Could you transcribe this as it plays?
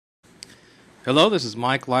Hello, this is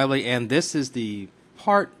Mike Lively, and this is the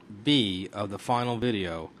part B of the final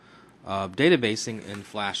video of databasing in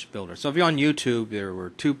Flash Builder. So if you're on YouTube, there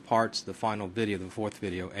were two parts to the final video, the fourth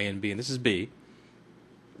video, A and B, and this is B.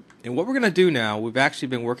 And what we're going to do now, we've actually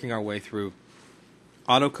been working our way through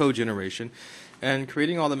auto code generation and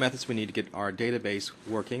creating all the methods we need to get our database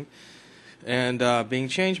working and being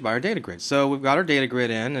changed by our data grid. So we've got our data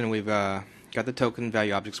grid in, and we've got the token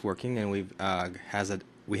value objects working, and we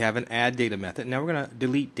have an add data method. Now we're going to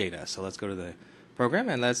delete data. So let's go to the program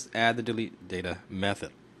and let's add the delete data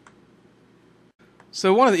method.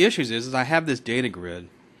 So one of the issues is I have this data grid.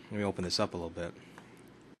 Let me open this up a little bit.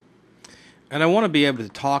 And I want to be able to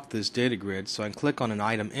talk to this data grid, so I can click on an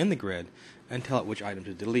item in the grid and tell it which item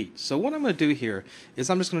to delete. So what I'm going to do here is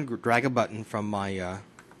I'm just going to drag a button from my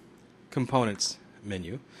components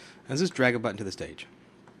menu and just drag a button to the stage.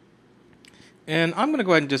 And I'm going to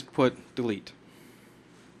go ahead and just put delete.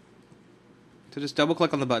 So just double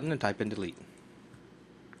click on the button and type in delete.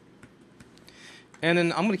 And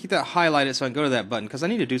then I'm going to keep that highlighted so I can go to that button because I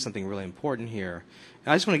need to do something really important here.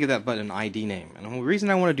 And I just want to give that button an ID name. And the reason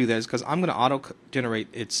I want to do that is because I'm going to auto-generate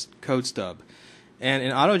its code stub. And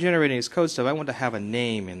in auto-generating its code stub, I want to have a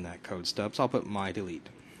name in that code stub, so I'll put my delete.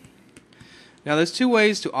 Now there's two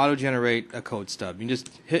ways to auto-generate a code stub. You can just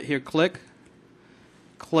hit here, click,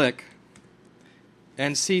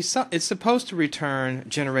 and see it's supposed to return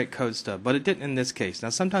generate code stub, but it didn't in this case. Now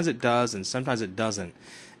sometimes it does and sometimes it doesn't.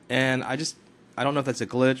 And I don't know if that's a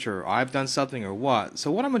glitch or I've done something or what. So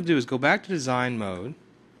what I'm going to do is go back to design mode.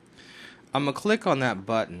 I'm going to click on that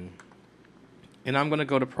button and I'm going to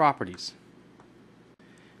go to properties.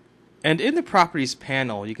 And in the properties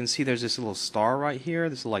panel you can see there's this little star right here,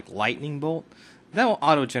 this like lightning bolt. That will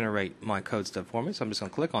auto-generate my code stub for me, so I'm just going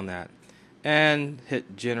to click on that and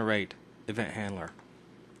hit generate event handler.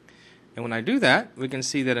 And when I do that, we can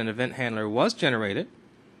see that an event handler was generated.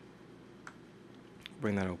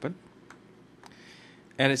 Bring that open.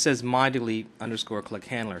 And it says my delete underscore click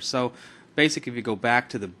handler. So basically if you go back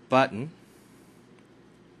to the button,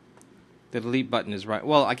 the delete button is right.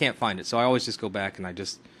 Well, I can't find it, so I always just go back and I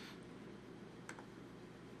just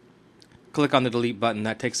click on the delete button.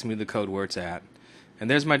 That takes me to the code where it's at. And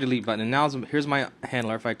there's my delete button. And now here's my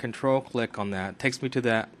handler. If I control click on that, it takes me to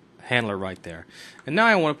that handler right there. And now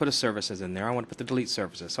I want to put a services in there. I want to put the delete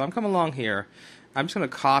services. So I'm coming along here. I'm just going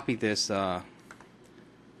to copy this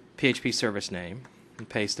PHP service name and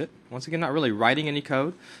paste it. Once again, not really writing any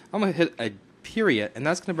code. I'm going to hit a period, and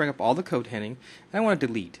that's going to bring up all the code heading. And I want to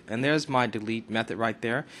delete. And there's my delete method right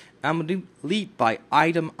there. I'm going to delete by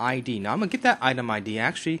item ID. Now I'm going to get that item ID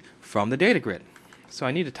actually from the data grid. So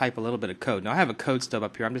I need to type a little bit of code. Now I have a code stub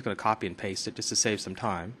up here. I'm just going to copy and paste it just to save some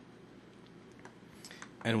time.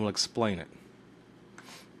 And we'll explain it.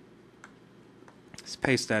 Let's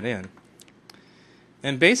paste that in.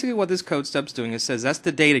 And basically what this code stub's doing is says that's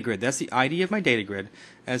the data grid. That's the ID of my data grid.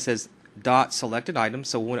 And it says dot selected item.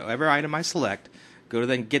 So whatever item I select, go to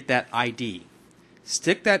then get that ID.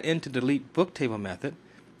 Stick that into delete book table method.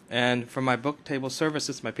 And from my book table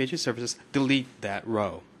services, my PHP services, delete that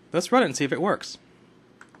row. Let's run it and see if it works.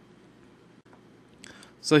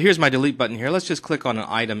 So here's my delete button here. Let's just click on an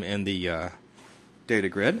item in the data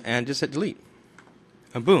grid and just hit delete.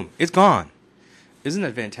 And boom, it's gone. Isn't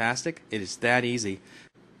it fantastic? It is that easy.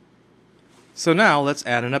 So now let's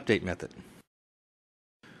add an update method.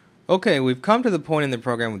 Okay, we've come to the point in the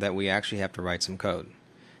program that we actually have to write some code.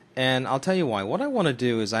 And I'll tell you why. What I want to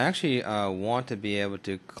do is I actually want to be able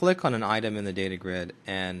to click on an item in the data grid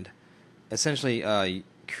and essentially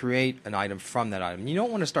create an item from that item. You don't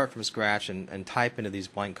want to start from scratch and type into these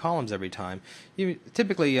blank columns every time.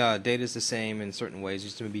 Typically data is the same in certain ways,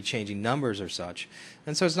 just to be changing numbers or such.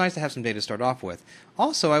 And so it's nice to have some data to start off with.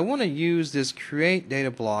 Also, I want to use this create data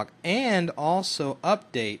block and also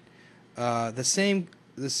update the same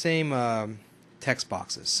text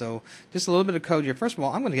boxes. So just a little bit of code here. First of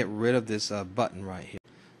all, I'm going to get rid of this button right here.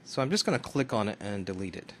 So I'm just going to click on it and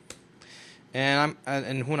delete it. And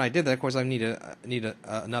when I did that, of course, I need an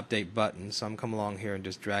update button. So I'm coming along here and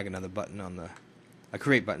just drag another button on the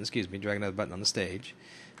create button. Excuse me, drag another button on the stage,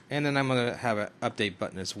 and then I'm going to have an update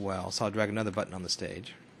button as well. So I'll drag another button on the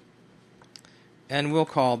stage, and we'll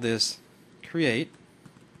call this create,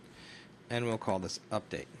 and we'll call this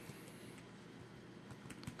update.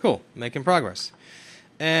 Cool, making progress.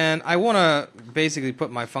 And I want to basically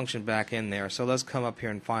put my function back in there. So let's come up here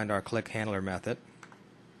and find our click handler method.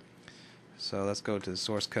 So let's go to the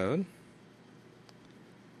source code.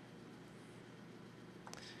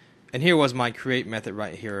 And here was my create method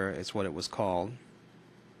right here. It's what it was called.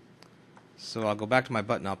 So I'll go back to my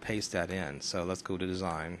button, I'll paste that in. So let's go to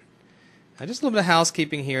design. Just a little bit of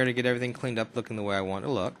housekeeping here to get everything cleaned up looking the way I want it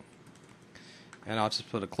to look. And I'll just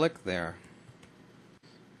put a click there.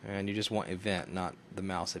 And you just want event, not the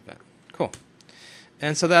mouse event. Cool.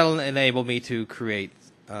 And so that'll enable me to create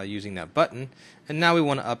using that button. And now we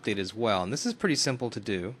want to update as well. And this is pretty simple to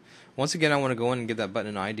do. Once again, I want to go in and give that button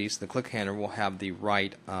an ID so the click handler will have the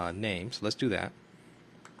right name. So let's do that.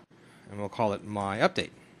 And we'll call it my update.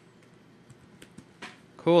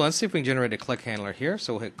 Cool. Let's see if we can generate a click handler here.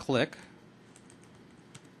 So we'll hit click.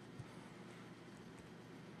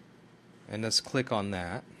 And let's click on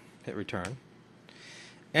that. Hit return.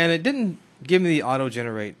 And it didn't give me the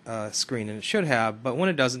auto-generate screen, and it should have, but when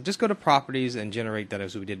it doesn't, just go to Properties and generate that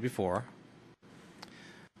as we did before.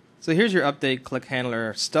 So here's your update click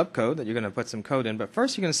handler stub code that you're going to put some code in, but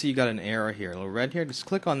first you're going to see you got an error here, a little red here. Just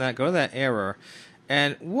click on that, go to that error,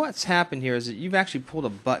 and what's happened here is that you've actually pulled a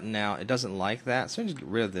button out. It doesn't like that, so just get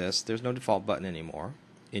rid of this. There's no default button anymore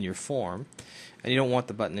in your form, and you don't want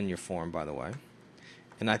the button in your form, by the way.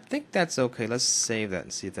 And I think that's okay. Let's save that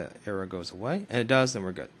and see if that error goes away. And it does, then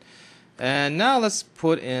we're good. And now let's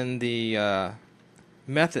put in the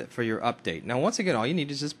method for your update. Now once again, all you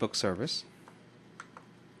need is this book service.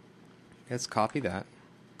 Let's copy that.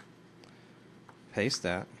 Paste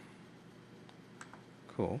that.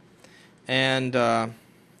 Cool. And I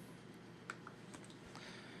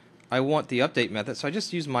want the update method, so I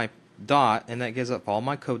just use my dot, and that gives up all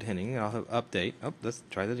my code hinting. I'll hit update. Oh, let's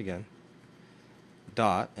try that again.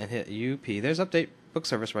 Dot and hit UP. There's update book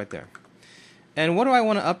service right there. And what do I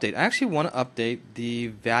want to update? I actually want to update the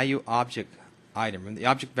value object item, the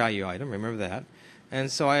object value item. Remember that. And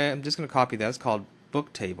so I am just going to copy that. It's called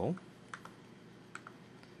book table.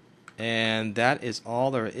 And that is all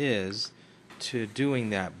there is to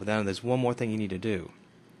doing that. But then there's one more thing you need to do.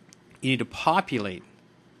 You need to populate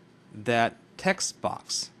that text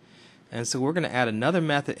box. And so we're going to add another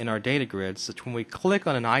method in our data grid so that when we click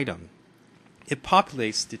on an item, it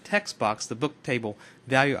populates the text box, the book table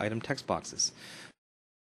value item text boxes.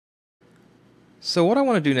 So what I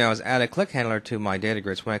want to do now is add a click handler to my data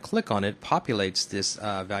grid. So when I click on it, it populates this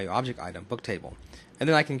value object item, book table. And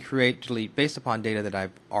then I can create, delete based upon data that I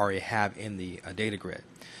already have in the data grid.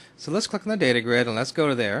 So let's click on the data grid and let's go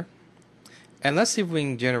to there. And let's see if we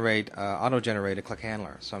can generate, auto-generate a click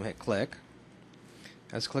handler. So I'm going to hit click.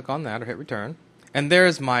 Let's click on that or hit return. And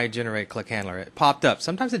there's my generate click handler. It popped up.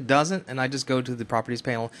 Sometimes it doesn't, and I just go to the properties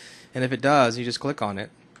panel, and if it does, you just click on it,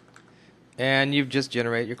 and you've just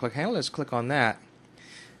generated your click handler. Let's click on that.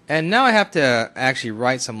 And now I have to actually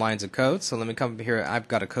write some lines of code. So let me come here. I've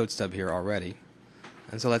got a code stub here already.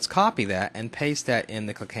 And so let's copy that and paste that in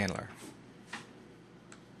the click handler.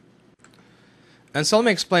 And so let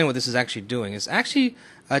me explain what this is actually doing. It's actually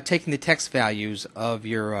taking the text values of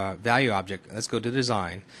your value object. Let's go to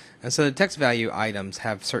design. And so the text value items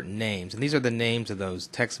have certain names, and these are the names of those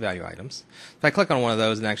text value items. If I click on one of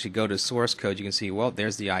those and actually go to source code, you can see, well,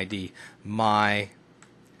 there's the ID, my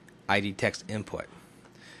ID text input.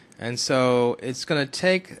 And so it's going to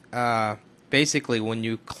take, basically, when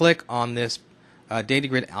you click on this data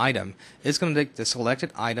grid item, it's going to take the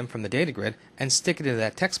selected item from the data grid and stick it into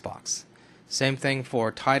that text box. Same thing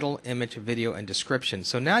for title, image, video, and description.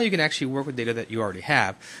 So now you can actually work with data that you already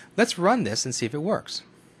have. Let's run this and see if it works.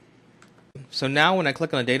 So now when I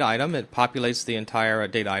click on a data item, it populates the entire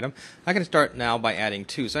data item. I can start now by adding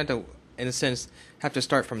 2. So I have to, in a sense, have to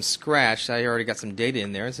start from scratch. I already got some data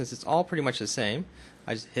in there, and since it's all pretty much the same,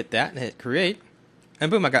 I just hit that and hit create, and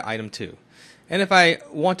boom, I got item 2. And if I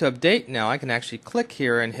want to update now, I can actually click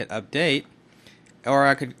here and hit update, or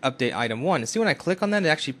I could update item 1. And see, when I click on that, it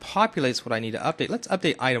actually populates what I need to update. Let's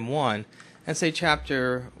update item 1 and say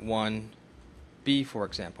chapter 1B, for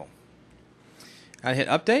example. I hit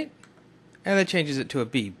update, and that changes it to a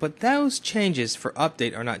B. But those changes for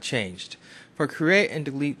update are not changed. For create and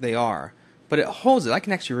delete, they are. But it holds it. I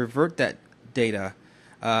can actually revert that data.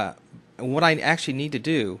 What I actually need to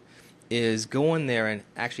do is go in there and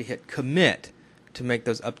actually hit commit to make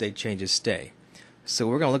those update changes stay. So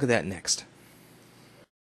we're going to look at that next.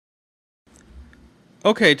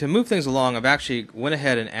 Okay, to move things along, I've actually went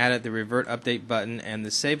ahead and added the revert update button and the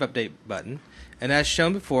save update button. And as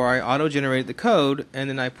shown before, I auto-generated the code, and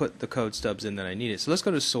then I put the code stubs in that I needed. So let's go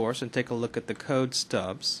to source and take a look at the code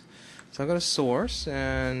stubs. So I'll go to source,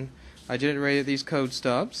 and I generated these code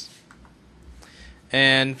stubs.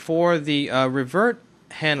 And for the revert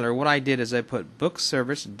handler, what I did is I put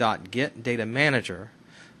bookservice.getDataManager,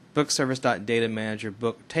 bookservice.DataManager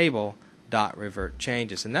bookTable.revert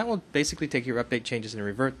changes, and that will basically take your update changes and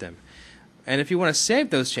revert them. And if you want to save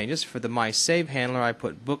those changes, for the my save handler, I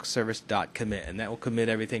put bookservice.commit, and that will commit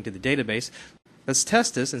everything to the database. Let's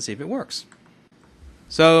test this and see if it works.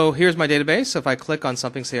 So here's my database. So if I click on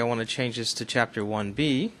something, say I want to change this to chapter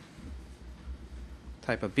 1B,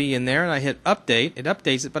 type a B in there, and I hit update, it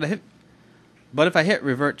updates it, but if I hit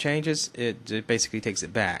revert changes, it basically takes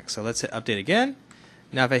it back. So let's hit update again.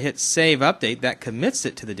 Now if I hit save update, that commits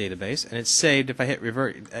it to the database, and it's saved. If I hit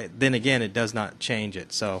revert, then again it does not change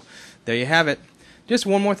it. So there you have it. Just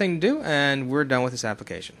one more thing to do, and we're done with this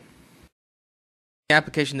application. The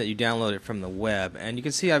application that you downloaded from the web, and you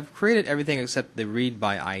can see I've created everything except the read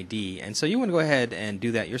by ID, and so you want to go ahead and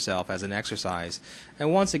do that yourself as an exercise.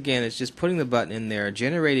 And once again, it's just putting the button in there,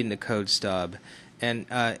 generating the code stub, and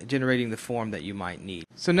generating the form that you might need.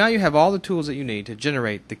 So now you have all the tools that you need to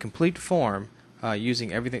generate the complete form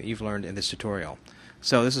using everything that you've learned in this tutorial.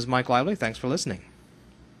 So this is Mike Lively. Thanks for listening.